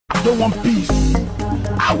don't want peace.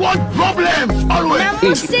 I want problems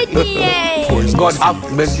always. God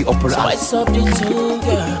have mercy upon us.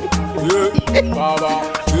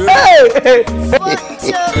 Hey!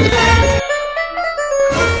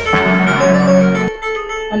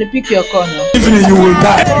 And you pick your corner. Evening you will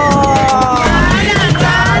die.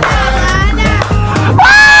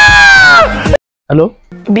 Hello?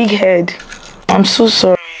 Big head. I'm so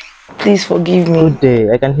sorry. Please forgive me. Good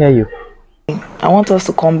day. I can hear you. I want us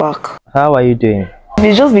to come back. How are you doing?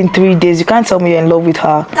 It's just been 3 days. You can't tell me you're in love with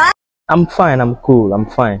her. I'm fine. I'm cool. I'm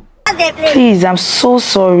fine. Please, I'm so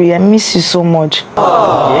sorry. I miss you so much.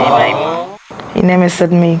 He never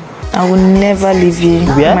said me. I will never leave you,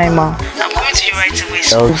 Where? my mom. I'm coming to you right away.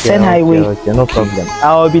 So Okay, send her away. Okay, no problem.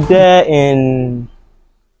 I'll be there in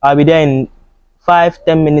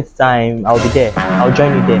 5-10 minutes time. I'll be there. I'll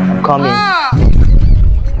join you there. I'm coming.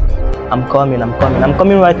 I'm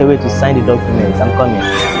coming right away to sign the documents. I'm coming.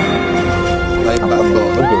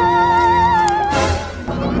 Okay.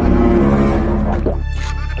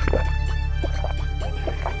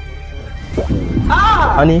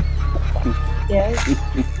 Honey? Yes.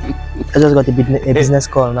 I just got a business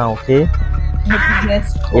call now, okay?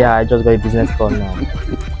 Business call. Yeah, I just got a business call now.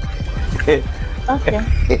 Okay.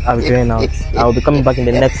 I'll be going out. I'll be coming back in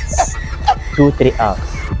the next 2-3 hours.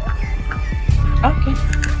 Okay.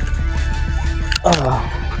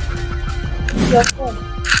 Your phone.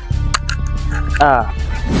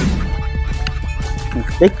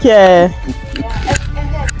 Take care.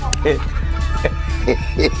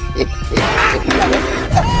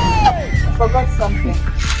 I forgot something.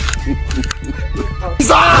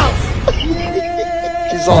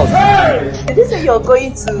 Jesus. Did you say you're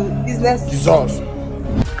going to business Jesus.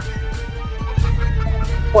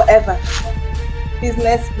 forever?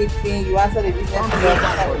 Business meeting, you answer the business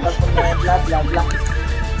document, blah blah blah.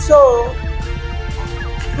 So,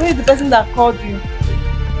 who is the person that called you?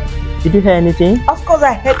 Did you hear anything? Of course,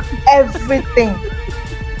 I heard everything.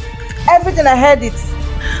 Everything, I heard it.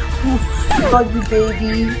 Called you,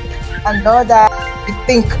 baby, and all that. You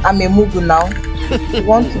think I'm a mugu now? You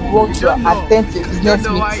want to go to attend to a business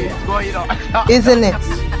meeting, isn't it?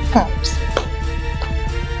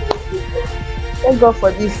 Thank God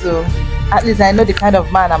for this, so at least I know the kind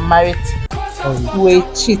of man I'm married to. A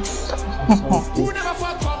cheat.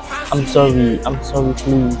 I'm sorry,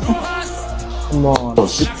 please. Come on,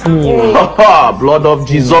 it's me. Blood of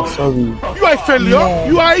Jesus. Sorry. You are a failure. Yeah.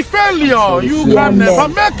 You are a failure. You Yeah, can never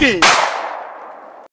man. make it.